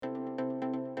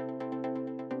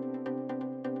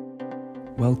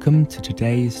Welcome to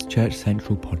today's Church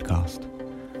Central podcast.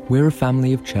 We're a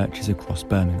family of churches across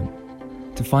Birmingham.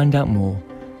 To find out more,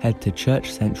 head to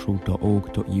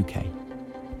churchcentral.org.uk.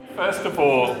 First of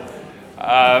all,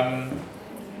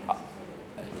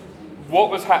 what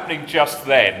was happening just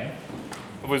then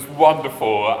was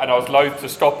wonderful, and I was loath to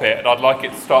stop it, and I'd like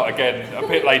it to start again a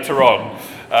bit later on.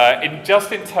 In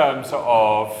terms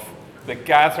of the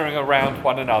gathering around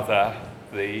one another,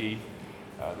 the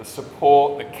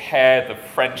support, the care, the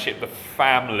friendship, the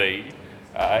family,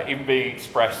 even being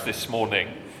expressed this morning.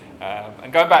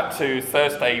 And going back to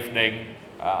Thursday evening,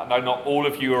 I know not all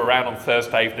of you were around on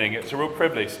Thursday evening. It's a real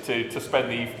privilege to spend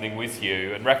the evening with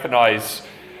you and recognise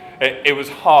it was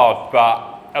hard,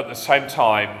 but at the same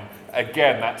time,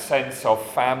 again, that sense of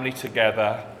family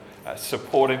together,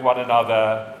 supporting one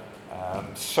another,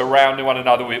 surrounding one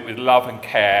another with love and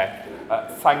care.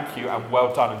 Thank you and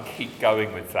well done, and keep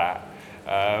going with that.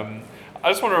 I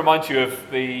just want to remind you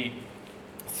of the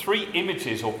 3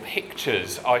 images or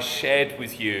pictures I shared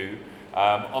with you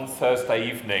on Thursday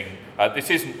evening. This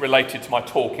isn't related to my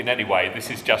talk in any way. This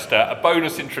is just a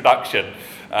bonus introduction.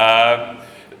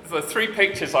 The 3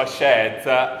 pictures I shared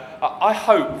that I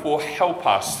hope will help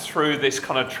us through this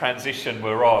kind of transition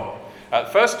we're on. The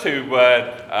first 2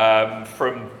 were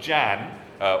from Jan,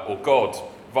 or God,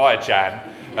 via Jan.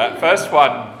 First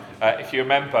one, if you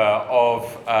remember, of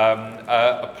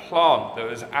a plant that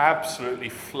was absolutely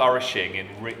flourishing in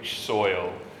rich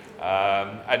soil.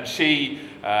 And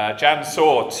Jan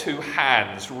saw 2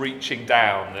 hands reaching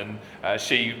down, and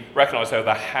she recognised they were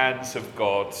the hands of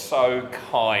God, so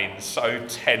kind, so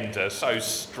tender, so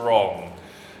strong,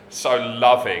 so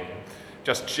loving,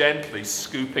 just gently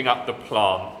scooping up the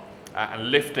plant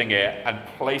and lifting it and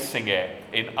placing it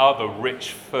in other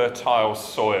rich, fertile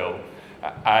soil.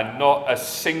 And not a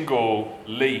single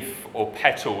leaf or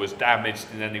petal was damaged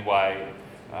in any way.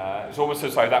 It's almost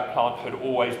as though that plant had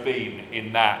always been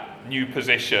in that new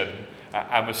position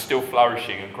and was still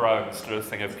flourishing and growing, still a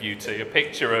thing of beauty. A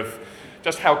picture of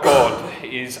just how God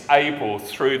is able,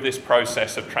 through this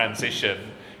process of transition,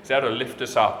 He's able to lift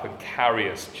us up and carry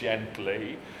us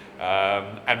gently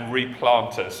and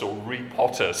replant us or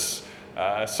repot us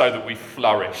so that we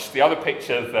flourish. The other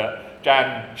picture that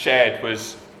Jan shared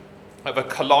was of a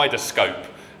kaleidoscope,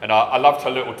 and I loved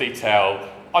her little detail.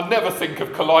 I never think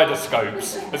of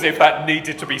kaleidoscopes as if that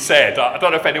needed to be said. I don't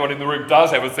know if anyone in the room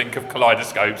does ever think of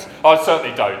kaleidoscopes. I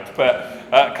certainly don't. But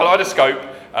kaleidoscope,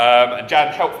 and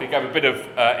Jan helpfully gave a bit of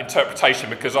interpretation,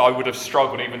 because I would have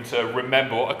struggled even to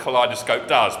remember what a kaleidoscope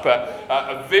does. But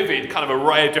a vivid kind of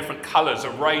array of different colours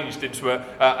arranged into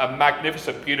a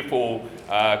magnificent, beautiful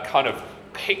kind of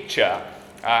picture.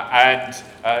 And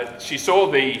she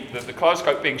saw the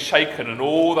kaleidoscope being shaken, and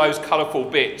all those colourful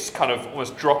bits kind of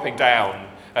almost dropping down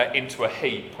into a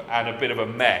heap and a bit of a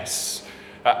mess.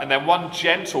 And then one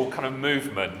gentle kind of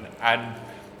movement, and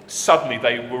suddenly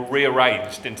they were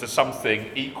rearranged into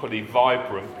something equally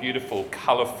vibrant, beautiful,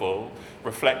 colourful,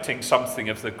 reflecting something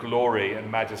of the glory and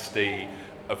majesty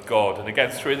of God. And again,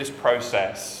 through this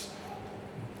process,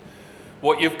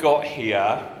 what you've got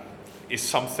here is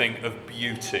something of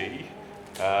beauty.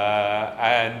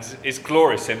 And is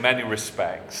glorious in many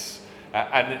respects,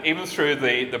 and even through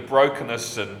the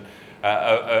brokenness and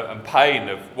pain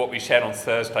of what we shared on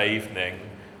Thursday evening,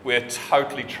 we're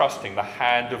totally trusting the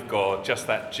hand of God, just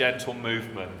that gentle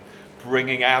movement,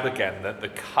 bringing out again the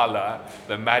colour,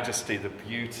 the majesty, the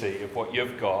beauty of what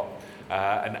you've got,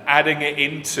 and adding it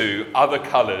into other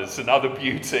colours and other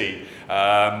beauty,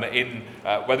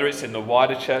 whether it's in the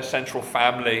wider Church Central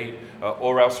family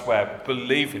or elsewhere,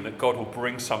 believing that God will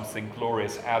bring something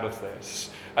glorious out of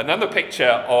this. And then the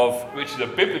picture which is a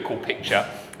biblical picture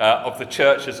of the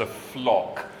church as a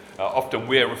flock. Often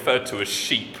we're referred to as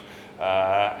sheep,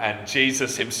 and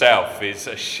Jesus himself is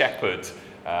a shepherd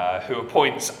who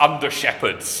appoints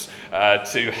under-shepherds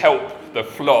to help the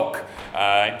flock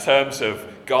in terms of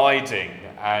guiding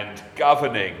and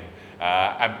governing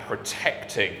and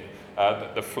protecting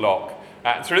the flock.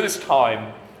 And through this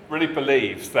time, really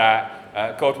believes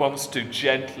that God wants to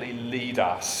gently lead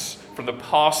us from the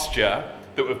pasture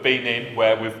that we've been in,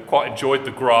 where we've quite enjoyed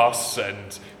the grass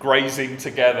and grazing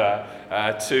together,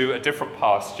 to a different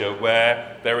pasture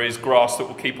where there is grass that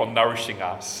will keep on nourishing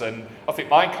us. And I think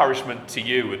my encouragement to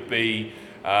you would be,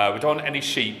 we don't want any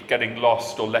sheep getting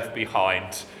lost or left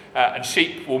behind. And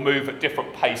sheep will move at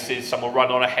different paces. Some will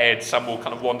run on ahead, some will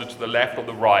kind of wander to the left or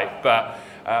the right. But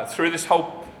through this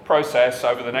whole process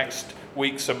over the next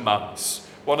weeks and months,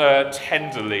 want to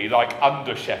tenderly, like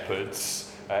under shepherds,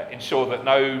 ensure that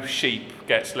no sheep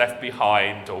gets left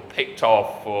behind or picked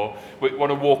off, or we want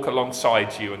to walk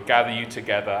alongside you and gather you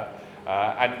together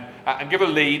and give a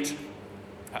lead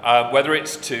whether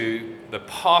it's to the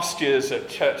pastures at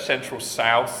Church Central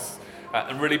South,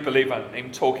 and really believe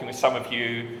I'm talking with some of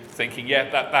you thinking, yeah,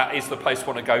 that is the place I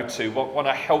want to go to, want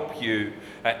to help you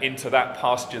into that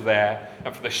pasture there,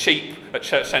 and for the sheep at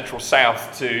Church Central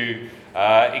South to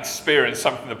experience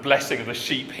something of the blessing of the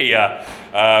sheep here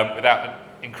without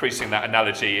increasing that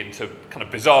analogy into kind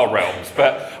of bizarre realms.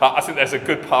 But I think there's a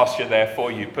good pasture there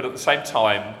for you. But at the same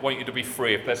time, I want you to be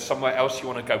free. If there's somewhere else you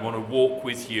want to go, I want to walk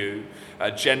with you,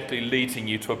 gently leading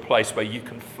you to a place where you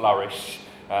can flourish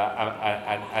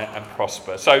and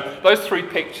prosper. So those three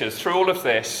pictures, through all of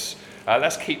this,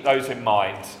 let's keep those in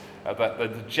mind.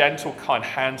 The gentle, kind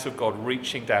hands of God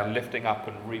reaching down, lifting up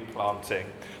and replanting.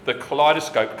 The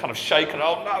kaleidoscope kind of shaken,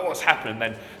 oh no, what's happening?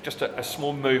 And then just a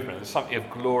small movement and something of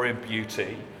glory and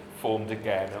beauty formed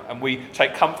again. And we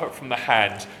take comfort from the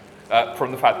hand,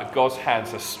 from the fact that God's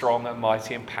hands are strong and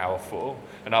mighty and powerful,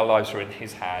 and our lives are in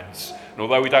his hands. And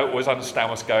although we don't always understand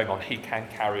what's going on, he can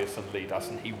carry us and lead us,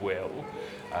 and he will.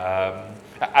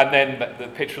 And then the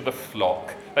picture of the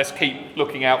flock. Let's keep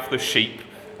looking out for the sheep,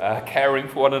 caring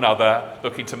for one another,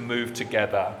 looking to move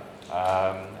together,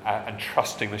 and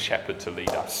trusting the shepherd to lead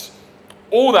us.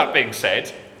 All that being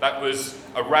said, that was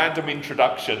a random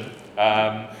introduction.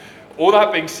 All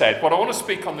that being said, what I want to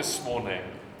speak on this morning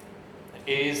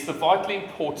is the vitally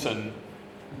important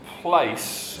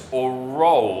place or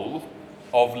role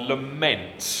of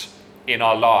lament in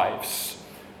our lives.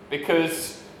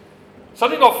 Because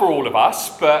certainly not for all of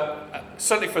us, but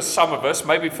certainly for some of us,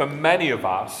 maybe for many of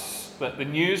us, that the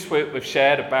news we've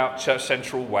shared about Church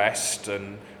Central West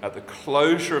and at the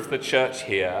closure of the church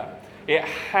here, it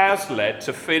has led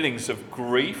to feelings of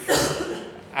grief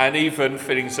and even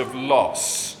feelings of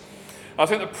loss. I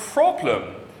think the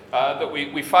problem that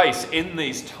we face in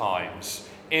these times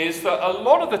is that a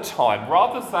lot of the time,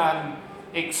 rather than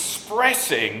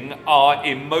expressing our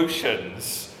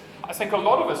emotions, I think a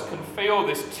lot of us can feel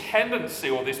this tendency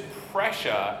or this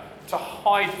pressure to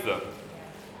hide them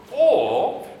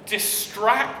or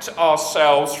distract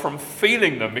ourselves from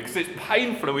feeling them because it's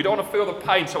painful and we don't want to feel the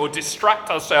pain, so we'll distract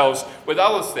ourselves with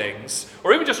other things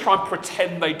or even just try and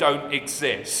pretend they don't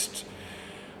exist.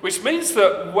 Which means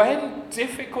that when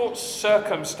difficult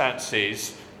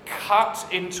circumstances cut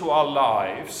into our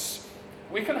lives,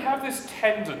 we can have this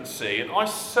tendency, and I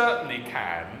certainly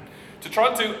can, to try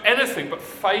and do anything but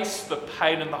face the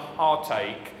pain and the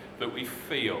heartache that we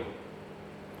feel.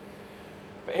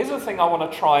 But here's the thing I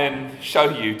want to try and show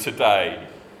you today.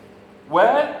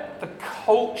 Where the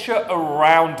culture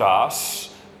around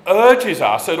us urges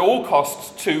us at all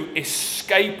costs to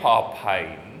escape our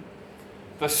pain,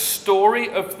 the story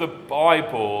of the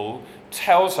Bible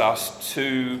tells us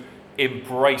to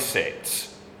embrace it.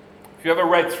 If you ever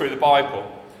read through the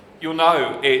Bible, you'll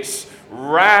know it's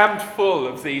rammed full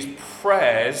of these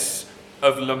prayers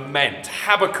of lament.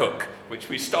 Habakkuk, which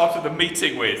we started the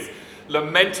meeting with,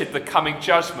 lamented the coming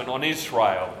judgment on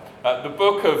Israel. The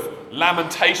book of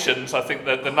Lamentations, I think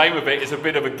that the name of it is a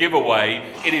bit of a giveaway.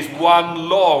 It is one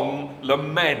long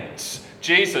lament.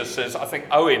 Jesus, as I think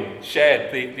Owen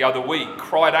shared the other week,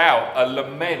 cried out a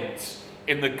lament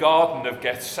in the Garden of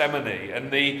Gethsemane.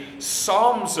 And the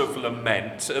Psalms of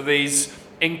Lament are these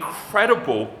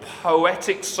incredible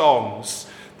poetic songs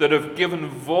that have given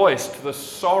voice to the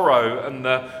sorrow and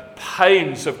the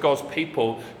pains of God's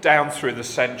people down through the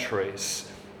centuries.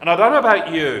 And I don't know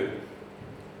about you,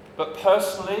 but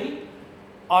personally,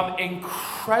 I'm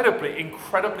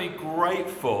incredibly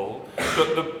grateful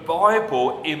that the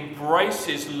Bible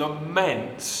embraces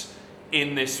lament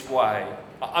in this way.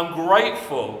 I'm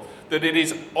grateful that it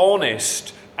is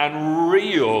honest and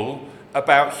real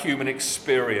about human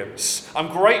experience. I'm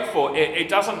grateful it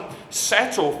doesn't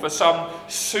settle for some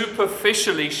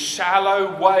superficially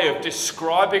shallow way of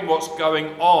describing what's going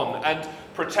on and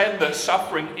pretend that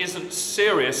suffering isn't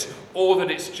serious or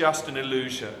that it's just an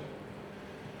illusion.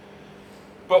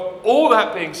 But all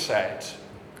that being said,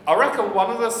 I reckon one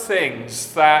of the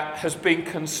things that has been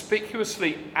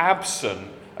conspicuously absent,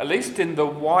 at least in the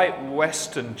white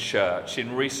Western church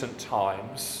in recent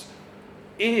times,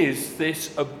 is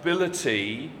this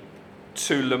ability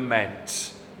to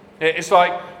lament. It's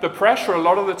like the pressure a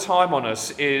lot of the time on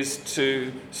us is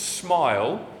to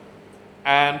smile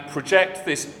and project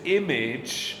this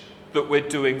image that we're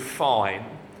doing fine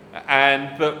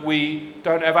and that we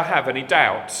don't ever have any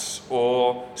doubts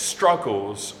or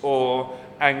struggles or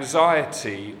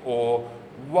anxiety or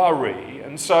worry.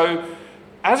 And so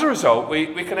as a result,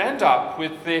 we can end up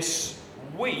with this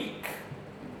weak,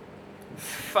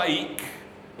 fake,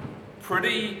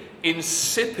 pretty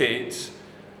insipid,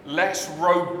 less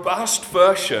robust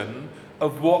version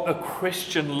of what a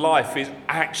Christian life is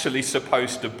actually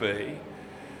supposed to be.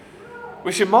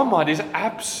 which in my mind is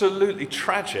absolutely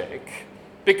tragic,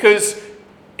 because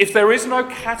if there is no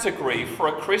category for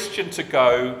a Christian to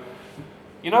go,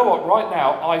 you know what, right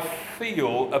now I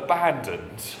feel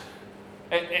abandoned.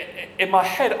 In my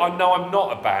head, I know I'm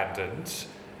not abandoned.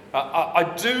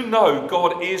 I do know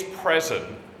God is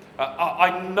present.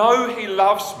 I know he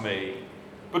loves me.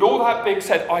 But all that being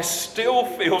said, I still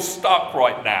feel stuck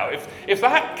right now. If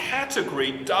that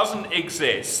category doesn't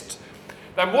exist,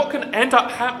 then what can end up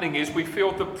happening is we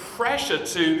feel the pressure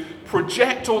to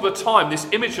project all the time this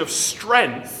image of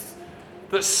strength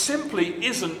that simply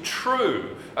isn't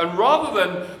true. And rather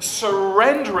than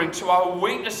surrendering to our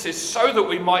weaknesses so that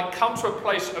we might come to a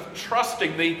place of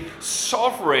trusting the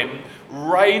sovereign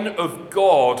reign of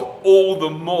God all the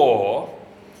more,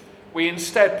 we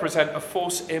instead present a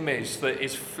false image that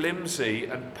is flimsy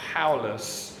and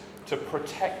powerless to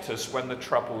protect us when the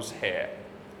troubles hit.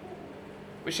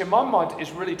 Which in my mind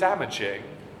is really damaging,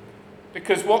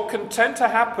 because what can tend to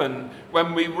happen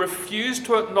when we refuse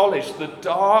to acknowledge the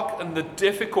dark and the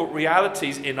difficult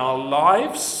realities in our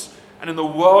lives and in the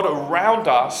world around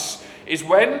us is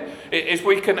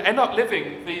we can end up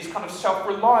living these kind of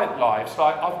self-reliant lives,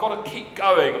 like I've got to keep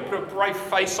going and put a brave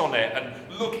face on it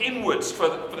and look inwards for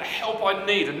the help I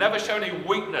need and never show any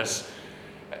weakness.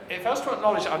 It fails to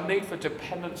acknowledge our need for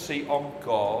dependency on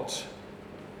God.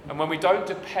 And when we don't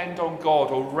depend on God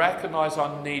or recognise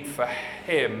our need for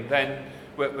him, then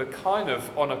we're kind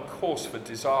of on a course for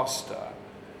disaster.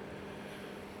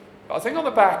 But I think on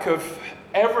the back of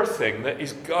everything that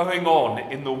is going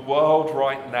on in the world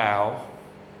right now,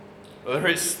 whether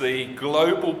it's the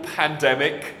global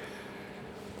pandemic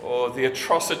or the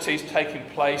atrocities taking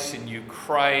place in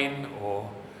Ukraine or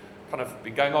kind of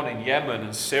been going on in Yemen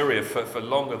and Syria for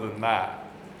longer than that,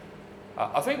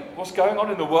 I think what's going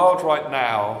on in the world right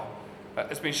now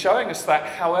has been showing us that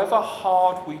however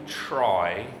hard we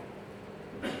try,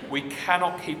 we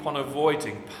cannot keep on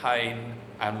avoiding pain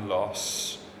and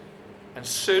loss. And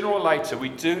sooner or later, we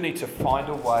do need to find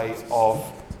a way of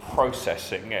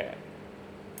processing it,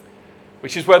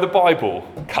 which is where the Bible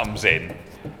comes in.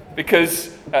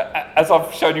 Because, as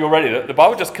I've shown you already, the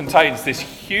Bible just contains this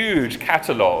huge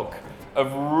catalogue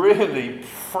of really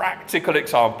practical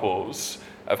examples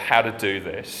of how to do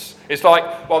this. It's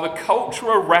like, while the culture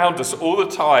around us all the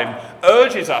time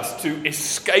urges us to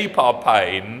escape our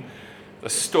pain, the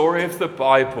story of the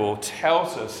Bible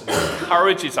tells us and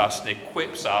encourages us and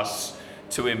equips us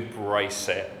to embrace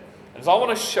it. And so I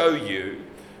want to show you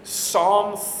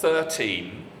Psalm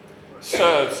 13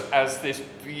 serves as this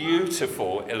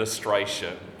beautiful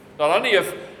illustration, not only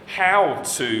of how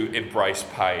to embrace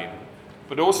pain,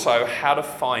 but also how to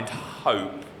find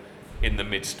hope in the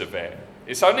midst of it.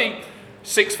 It's only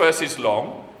 6 verses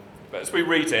long, but as we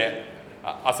read it,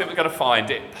 I think we're going to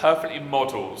find it perfectly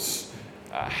models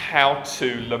how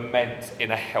to lament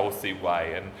in a healthy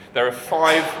way. And there are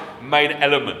 5 main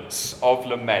elements of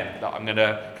lament that I'm going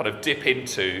to kind of dip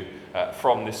into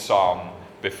from this psalm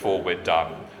before we're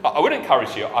done. I would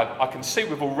encourage you, I can see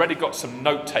we've already got some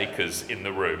note takers in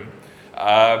the room.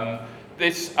 I'm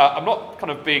not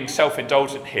kind of being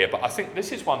self-indulgent here, but I think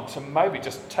this is one to maybe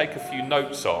just take a few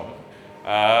notes on,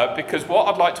 because what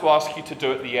I'd like to ask you to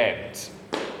do at the end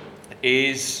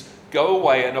is go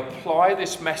away and apply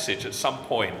this message at some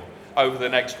point over the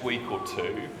next week or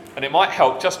two. And it might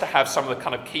help just to have some of the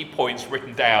kind of key points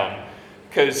written down,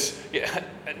 because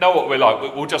know what we're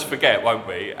like, we'll just forget, won't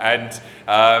we? And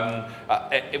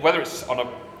whether it's on an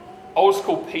old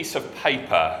school piece of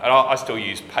paper, and I still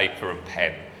use paper and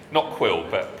pen, not quill,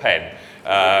 but pen,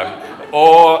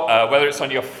 or whether it's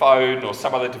on your phone or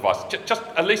some other device, just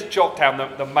at least jot down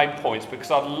the main points,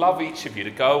 because I'd love each of you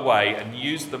to go away and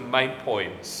use the main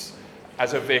points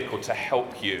as a vehicle to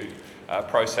help you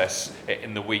process it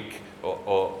in the week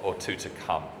or two to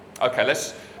come. Okay,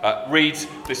 let's read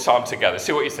this psalm together.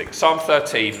 See what you think. Psalm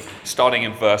 13, starting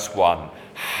in verse 1.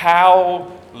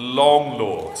 How long,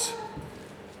 Lord,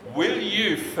 will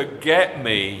you forget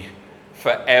me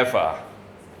forever?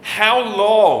 How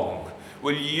long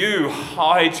will you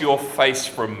hide your face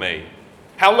from me?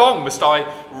 How long must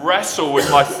I wrestle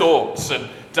with my thoughts and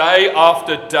day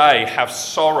after day have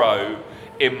sorrow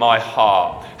in my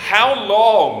heart? How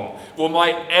long will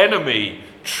my enemy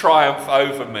triumph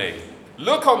over me?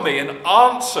 Look on me and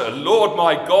answer, Lord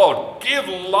my God. Give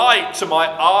light to my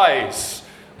eyes,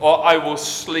 or I will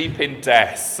sleep in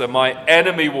death. And my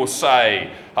enemy will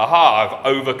say, aha, I've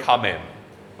overcome him.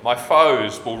 My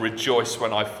foes will rejoice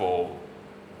when I fall.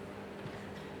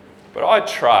 But I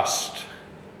trust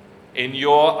in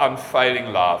your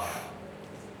unfailing love.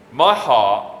 My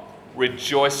heart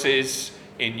rejoices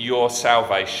in your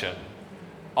salvation.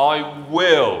 I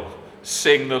will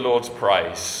sing the Lord's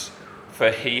praise,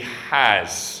 for he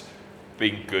has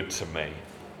been good to me.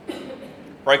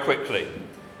 Very quickly,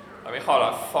 let me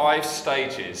highlight 5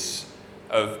 stages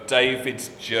of David's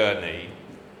journey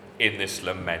in this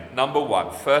lament. Number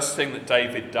 1, first thing that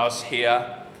David does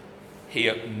here, he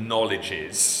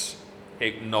acknowledges.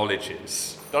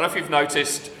 Don't know if you've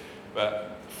noticed,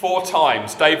 but 4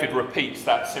 times David repeats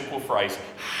that simple phrase,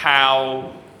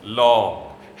 how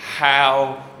long?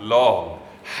 How long?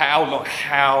 How long?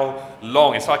 How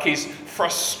long? It's like he's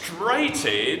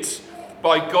frustrated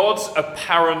by God's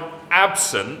apparent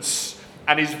absence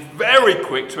and is very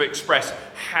quick to express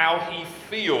how he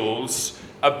feels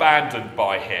abandoned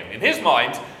by him. In his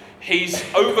mind, he's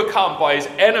overcome by his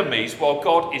enemies while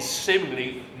God is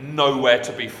seemingly nowhere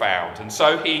to be found. And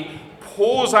so he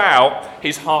pours out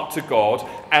his heart to God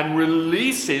and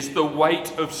releases the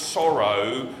weight of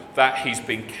sorrow that he's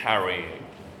been carrying.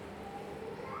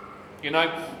 You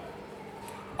know,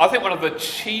 I think one of the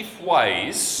chief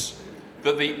ways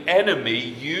that the enemy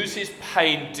uses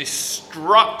pain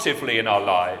destructively in our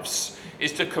lives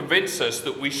is to convince us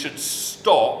that we should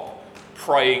stop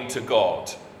praying to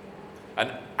God.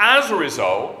 And as a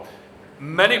result,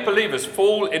 many believers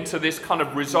fall into this kind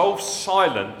of resolved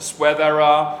silence where there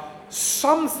are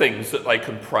some things that they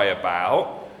can pray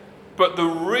about, but the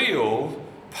real,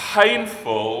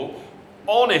 painful,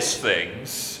 honest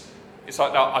things, it's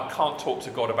like, no, I can't talk to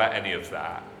God about any of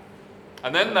that.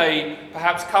 And then they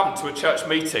perhaps come to a church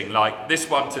meeting like this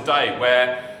one today,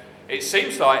 where it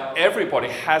seems like everybody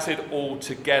has it all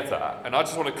together. And I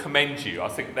just want to commend you. I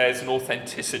think there's an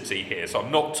authenticity here. So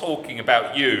I'm not talking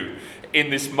about you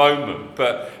in this moment,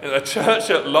 but in the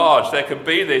church at large, there can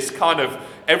be this kind of,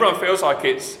 everyone feels like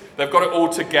they've got it all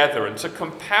together. And to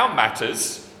compound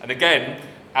matters, and again,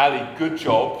 Ali, good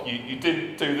job. You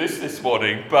didn't do this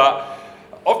morning, but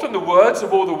often the words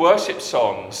of all the worship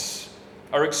songs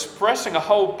are expressing a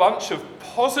whole bunch of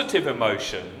positive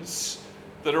emotions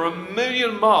that are a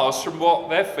million miles from what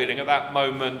they're feeling at that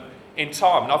moment in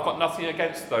time. And I've got nothing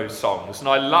against those songs. And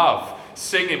I love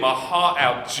singing my heart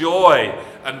out joy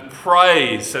and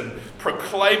praise and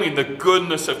proclaiming the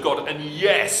goodness of God and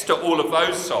yes to all of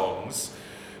those songs.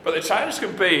 But the challenge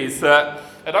can be is that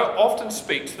I don't often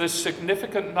speak to the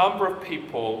significant number of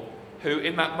people who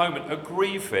in that moment are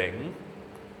grieving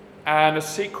and are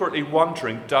secretly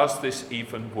wondering, does this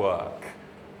even work?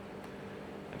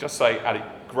 And just say, Ali,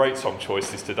 great song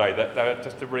choices today. They're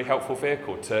just a really helpful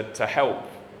vehicle to help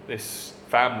this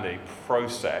family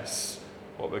process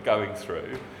what we're going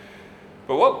through.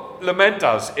 But what lament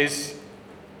does is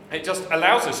it just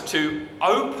allows us to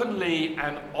openly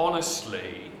and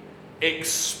honestly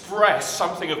express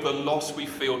something of the loss we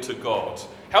feel to God.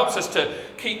 Helps us to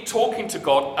keep talking to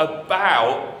God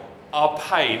about our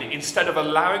pain instead of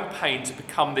allowing pain to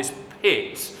become this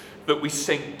pit that we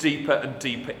sink deeper and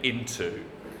deeper into.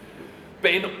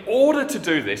 But in order to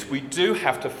do this, we do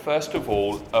have to first of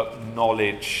all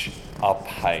acknowledge our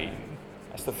pain.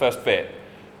 That's the first bit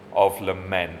of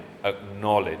lament,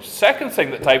 acknowledge. Second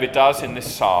thing that David does in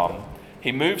this psalm,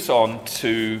 he moves on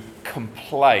to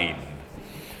complain.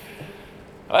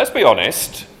 Now, let's be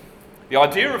honest, the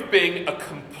idea of being a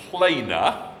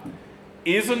complainer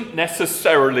isn't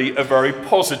necessarily a very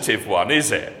positive one,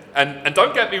 is it? And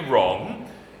don't get me wrong,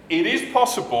 it is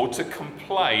possible to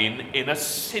complain in a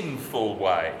sinful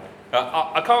way.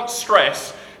 I can't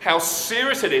stress how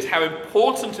serious it is, how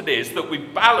important it is that we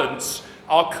balance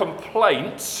our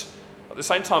complaints at the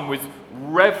same time with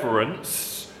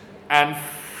reverence and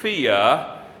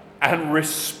fear and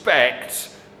respect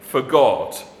for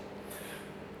God.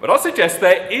 But I suggest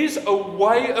there is a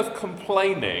way of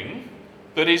complaining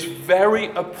that is very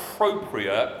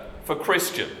appropriate for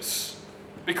Christians.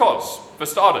 Because, for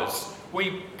starters,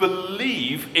 we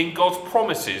believe in God's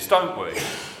promises, don't we?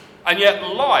 And yet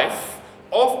life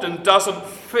often doesn't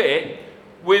fit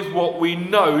with what we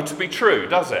know to be true,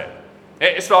 does it?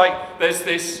 It's like there's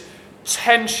this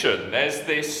tension, there's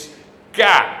this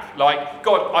gap. Like,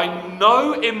 God, I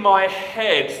know in my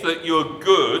head that you're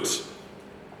good,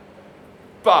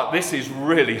 but this is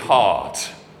really hard.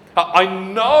 I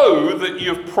know that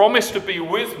you've promised to be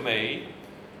with me,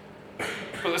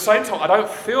 but at the same time, I don't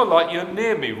feel like you're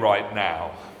near me right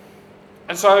now.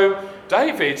 And so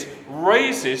David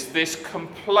raises this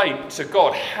complaint to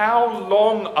God. How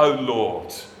long, O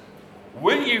Lord?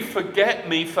 Will you forget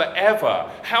me forever?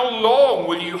 How long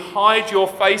will you hide your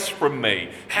face from me?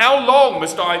 How long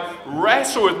must I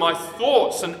wrestle with my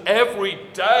thoughts and every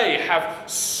day have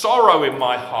sorrow in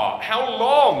my heart? How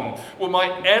long will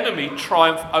my enemy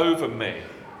triumph over me?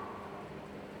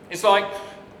 It's like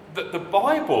the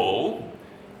Bible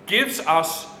gives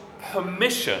us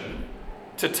permission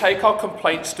to take our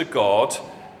complaints to God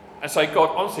and say, God,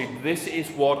 honestly, this is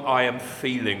what I am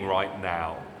feeling right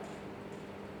now.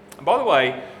 And by the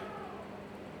way,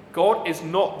 God is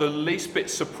not the least bit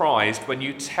surprised when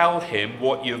you tell him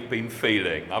what you've been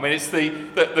feeling. I mean, it's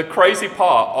the crazy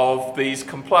part of these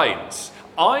complaints.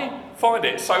 I find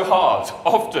it so hard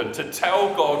often to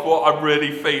tell God what I'm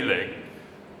really feeling,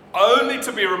 only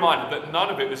to be reminded that none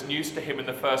of it was news to him in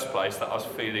the first place, that I was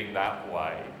feeling that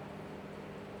way.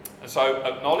 And so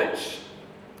acknowledge,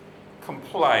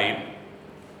 complain,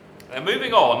 and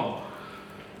moving on,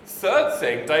 third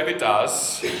thing David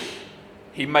does,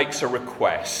 he makes a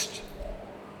request.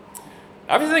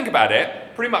 Now, if you think about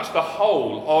it, pretty much the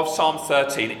whole of Psalm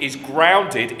 13 is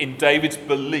grounded in David's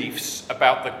beliefs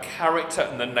about the character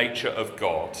and the nature of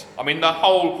God. I mean, the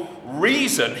whole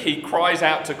reason he cries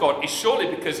out to God is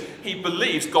surely because he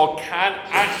believes God can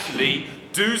actually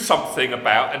do something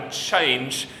about and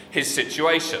change his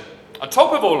situation. On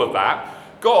top of all of that,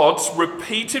 God's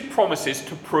repeated promises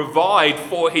to provide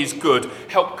for his good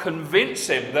help convince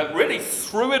him that really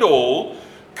through it all,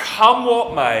 come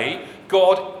what may,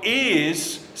 God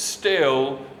is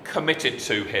still committed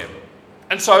to him.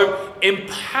 And so,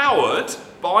 empowered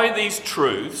by these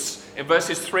truths, in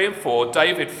verses 3 and 4,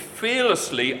 David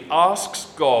fearlessly asks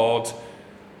God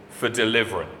for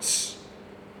deliverance.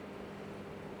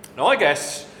 Now, I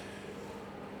guess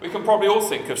we can probably all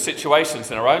think of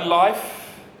situations in our own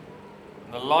life,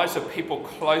 in the lives of people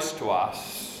close to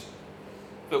us,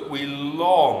 that we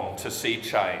long to see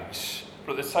change.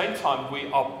 But at the same time, we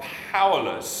are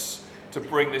powerless to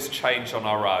bring this change on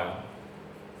our own.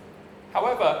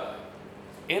 However,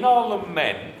 in our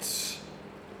lament,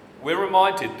 we're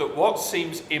reminded that what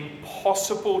seems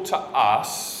impossible to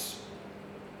us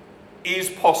is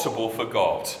possible for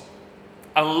God.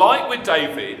 And like with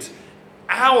David,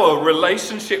 our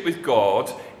relationship with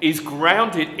God is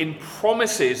grounded in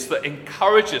promises that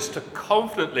encourage us to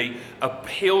confidently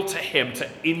appeal to him to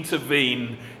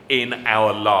intervene in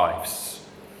our lives.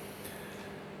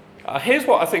 Here's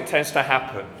what I think tends to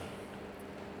happen.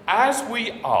 As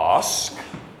we ask,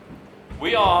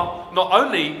 we are not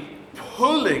only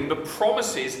pulling the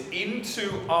promises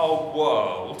into our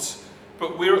world,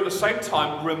 but we're at the same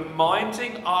time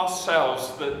reminding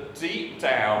ourselves that deep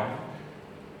down,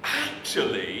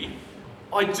 actually,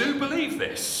 I do believe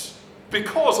this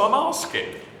because I'm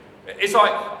asking. It's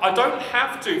like I don't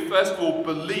have to, first of all,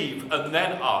 believe and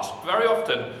then ask. Very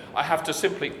often, I have to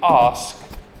simply ask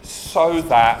so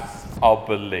that I'll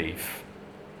believe.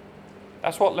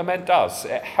 That's what lament does.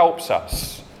 It helps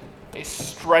us. It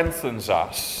strengthens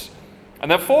us.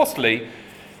 And then fourthly,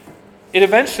 it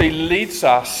eventually leads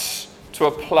us to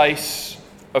a place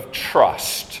of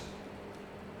trust.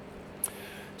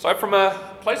 So from a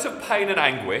place of pain and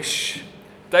anguish,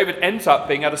 David ends up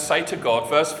being able to say to God,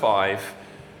 verse 5,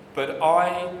 "But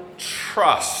I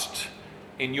trust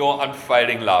in your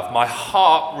unfailing love. My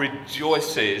heart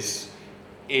rejoices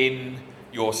in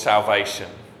your salvation."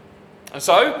 And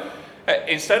so,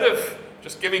 instead of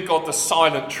just giving God the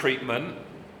silent treatment,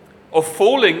 or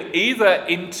falling either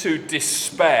into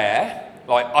despair,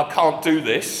 like I can't do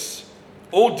this,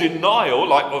 or denial,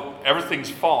 like well, everything's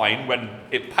fine when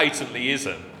it patently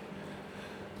isn't,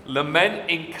 lament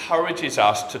encourages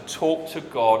us to talk to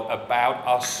God about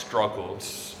our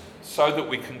struggles so that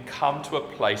we can come to a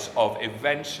place of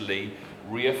eventually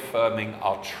reaffirming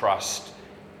our trust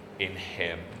in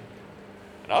him.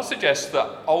 And I'll suggest that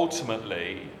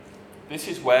ultimately this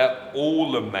is where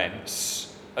all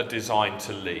laments are designed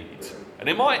to lead. And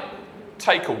it might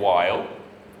take a while.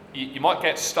 You might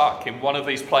get stuck in one of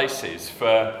these places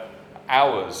for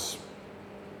hours,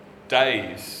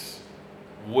 days,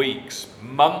 weeks,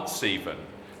 months even.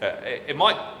 It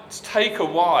might take a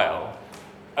while.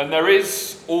 And there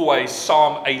is always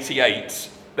Psalm 88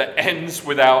 that ends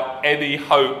without any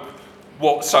hope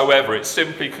whatsoever. It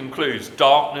simply concludes,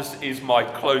 "Darkness is my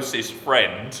closest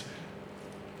friend."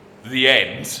 The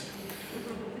end.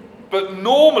 But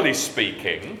normally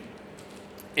speaking,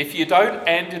 if you don't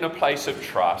end in a place of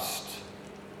trust,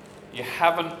 you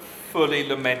haven't fully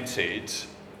lamented,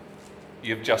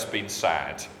 you've just been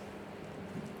sad.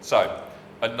 So,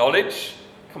 acknowledge,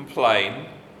 complain,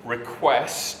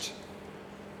 request,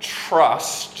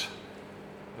 trust,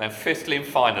 and then fifthly and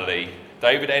finally,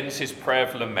 David ends his prayer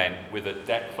of lament with a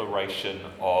declaration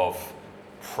of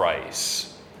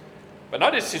praise. But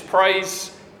notice his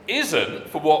praise isn't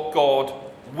for what God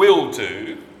will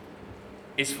do,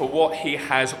 it's for what he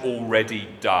has already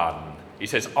done. He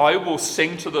says, "I will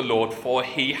sing to the Lord, for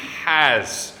he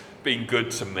has been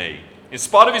good to me." In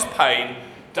spite of his pain,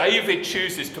 David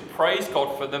chooses to praise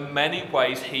God for the many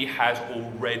ways he has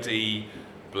already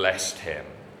blessed him.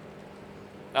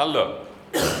 Now look,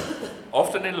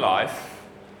 often in life,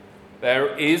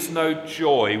 there is no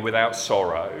joy without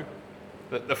sorrow.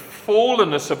 That the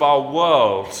fallenness of our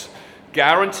world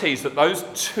guarantees that those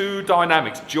two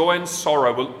dynamics, joy and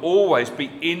sorrow, will always be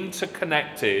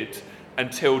interconnected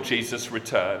until Jesus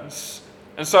returns.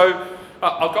 And so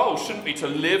our goal shouldn't be to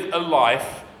live a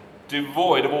life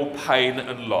devoid of all pain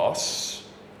and loss,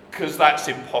 because that's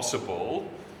impossible,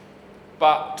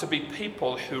 but to be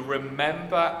people who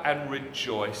remember and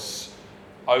rejoice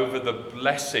over the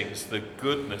blessings, the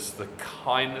goodness, the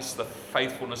kindness, the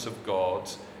faithfulness of God,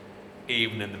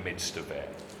 even in the midst of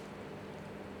it.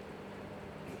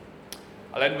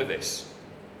 I'll end with this.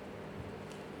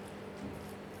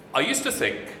 I used to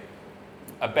think,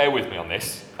 and bear with me on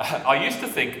this, I used to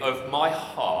think of my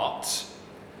heart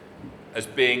as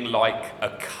being like a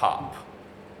cup.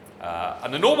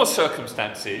 Under normal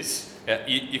circumstances,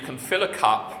 you can fill a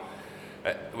cup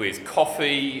with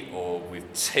coffee or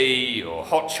with tea or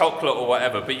hot chocolate or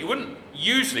whatever, but you wouldn't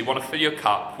usually want to fill your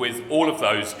cup with all of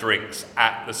those drinks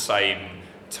at the same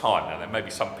time. Now, there may be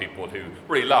some people who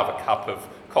really love a cup of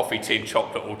coffee, tea and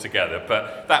chocolate all together,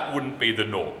 but that wouldn't be the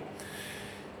norm.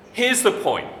 Here's the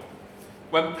point.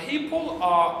 When people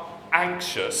are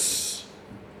anxious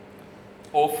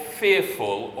or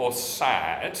fearful or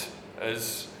sad,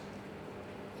 as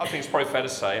I think it's probably fair to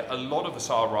say a lot of us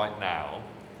are right now,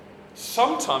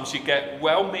 sometimes you get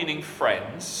well-meaning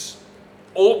friends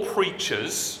or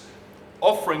preachers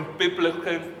offering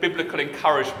biblical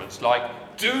encouragements like,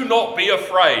 do not be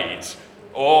afraid,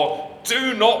 or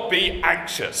do not be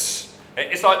anxious.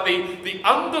 It's like the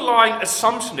underlying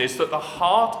assumption is that the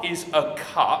heart is a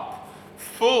cup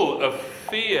full of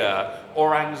fear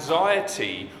or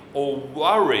anxiety or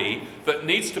worry that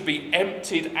needs to be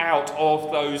emptied out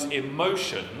of those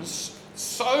emotions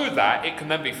so that it can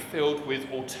then be filled with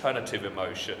alternative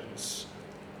emotions.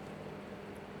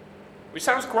 Which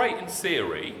sounds great in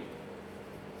theory,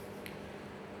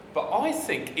 but I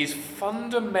think is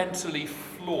fundamentally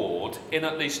flawed in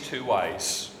at least two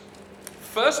ways.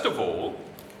 First of all,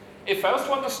 it fails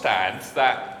to understand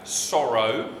that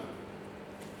sorrow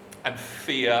and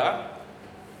fear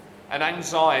and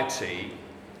anxiety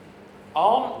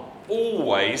aren't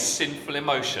always sinful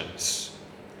emotions.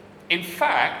 In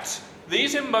fact,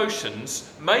 these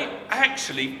emotions may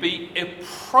actually be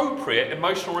appropriate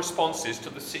emotional responses to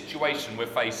the situation we're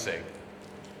facing.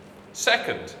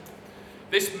 Second,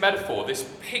 this metaphor, this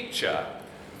picture,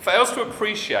 fails to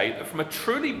appreciate that from a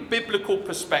truly biblical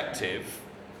perspective,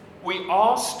 we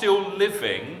are still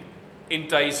living in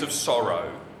days of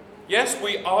sorrow. Yes,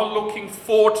 we are looking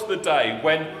forward to the day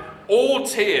when all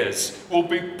tears will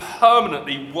be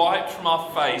permanently wiped from our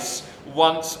face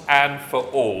once and for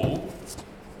all.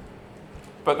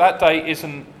 But that day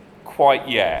isn't quite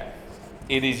yet.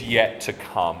 It is yet to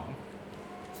come.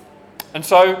 And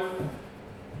so,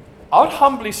 I would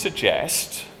humbly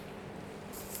suggest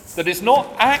that it's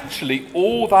not actually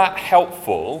all that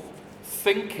helpful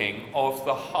thinking of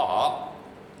the heart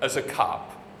as a cup.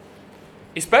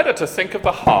 It's better to think of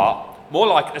the heart more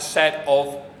like a set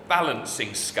of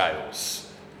balancing scales.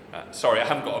 Sorry, I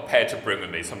haven't got a pair to bring with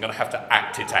me, so I'm going to have to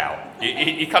act it out.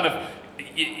 You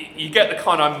get the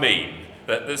kind I mean.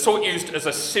 The sort used as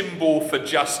a symbol for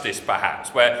justice,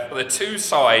 perhaps, where the two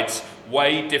sides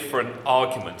weigh different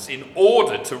arguments in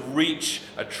order to reach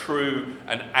a true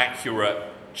and accurate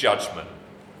judgment.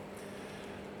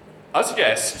 I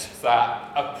suggest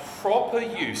that a proper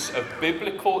use of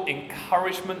biblical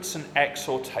encouragements and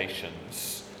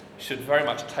exhortations should very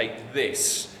much take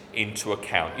this into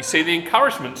account. You see, the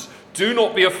encouragements, do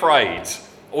not be afraid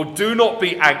or do not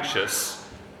be anxious,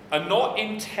 are not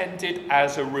intended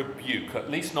as a rebuke, at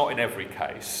least not in every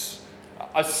case.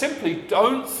 I simply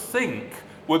don't think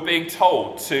we're being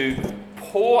told to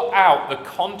pour out the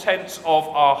contents of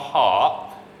our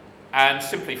heart and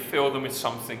simply fill them with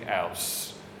something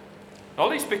else. Not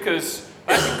least because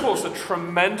that can cause a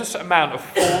tremendous amount of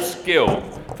false guilt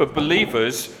for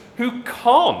believers who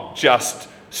can't just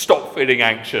stop feeling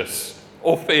anxious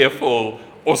or fearful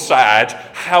or sad,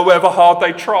 however hard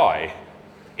they try.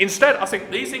 Instead, I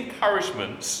think these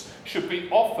encouragements should be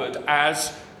offered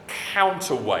as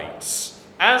counterweights.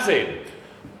 As in,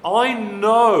 I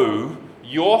know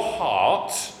your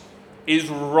heart is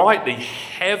rightly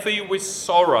heavy with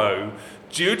sorrow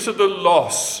due to the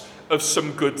loss of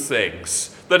some good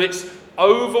things, that it's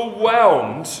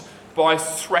overwhelmed by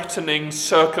threatening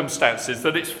circumstances,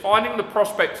 that it's finding the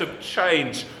prospect of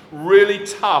change really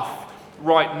tough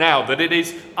right now, that it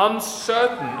is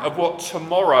uncertain of what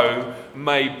tomorrow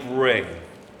may bring.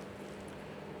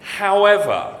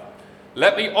 However,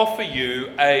 let me offer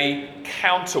you a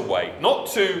counterweight, not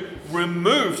to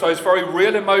remove those very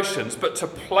real emotions, but to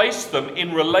place them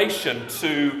in relation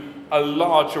to a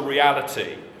larger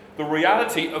reality. The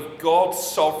reality of God's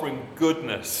sovereign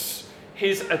goodness,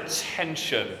 his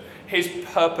attention, his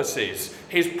purposes,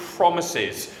 his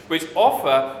promises, which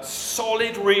offer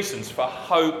solid reasons for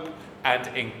hope and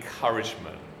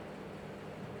encouragement.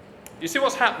 You see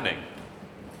what's happening?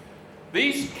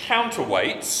 These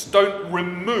counterweights don't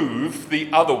remove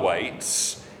the other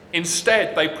weights.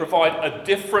 Instead, they provide a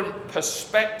different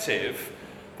perspective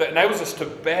that enables us to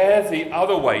bear the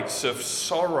other weights of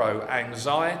sorrow,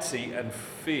 anxiety, and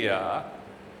fear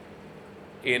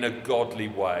in a godly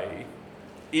way,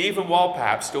 even while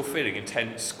perhaps still feeling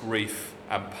intense grief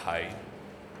and pain.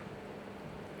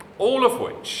 All of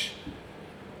which,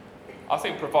 I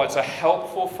think, provides a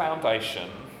helpful foundation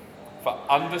for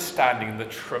understanding the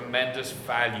tremendous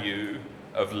value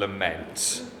of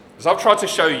lament. As I've tried to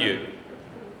show you,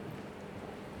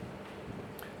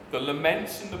 the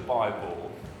laments in the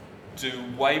Bible do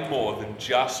way more than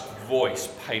just voice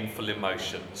painful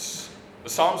emotions. The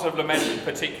Psalms of Lament in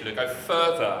particular go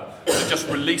further than just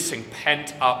releasing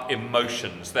pent-up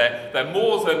emotions. They're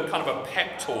more than kind of a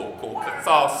pep talk or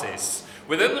catharsis.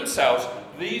 Within themselves,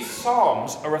 these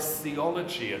Psalms are a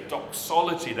theology, a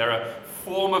doxology. They're a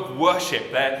form of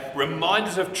worship. They're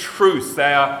reminders of truth.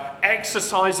 They are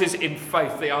exercises in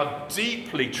faith. They are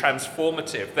deeply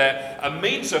transformative. They're a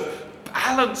means of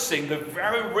balancing the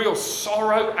very real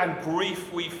sorrow and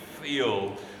grief we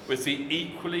feel with the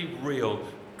equally real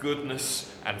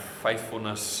goodness and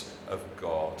faithfulness of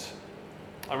God.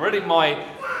 And really my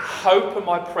hope and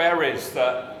my prayer is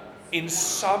that in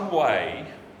some way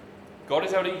God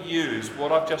is able to use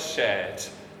what I've just shared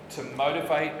to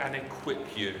motivate and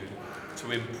equip you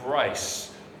to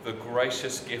embrace the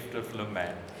gracious gift of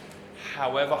lament,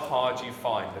 however hard you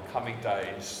find the coming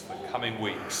days, the coming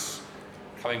weeks,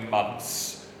 coming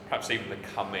months, perhaps even the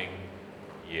coming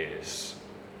years.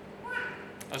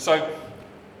 And so,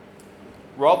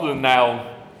 rather than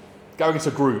now going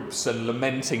into groups and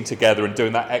lamenting together and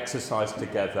doing that exercise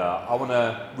together, I want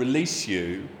to release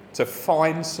you to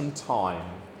find some time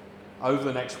over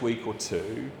the next week or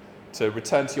two to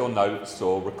return to your notes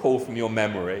or recall from your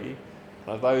memory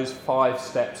those 5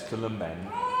 steps to lament,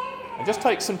 and just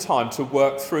take some time to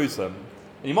work through them.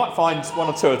 And you might find 1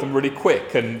 or 2 of them really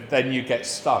quick and then you get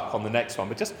stuck on the next one,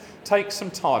 but just take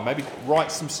some time, maybe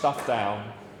write some stuff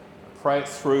down, pray it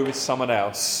through with someone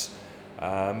else,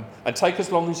 and take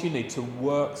as long as you need to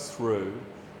work through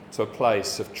to a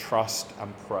place of trust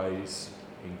and praise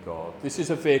in God. This is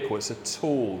a vehicle, it's a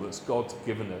tool that God's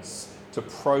given us to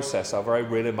process our very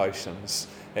real emotions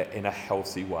in a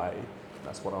healthy way.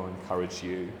 That's what I'll encourage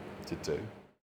you to do.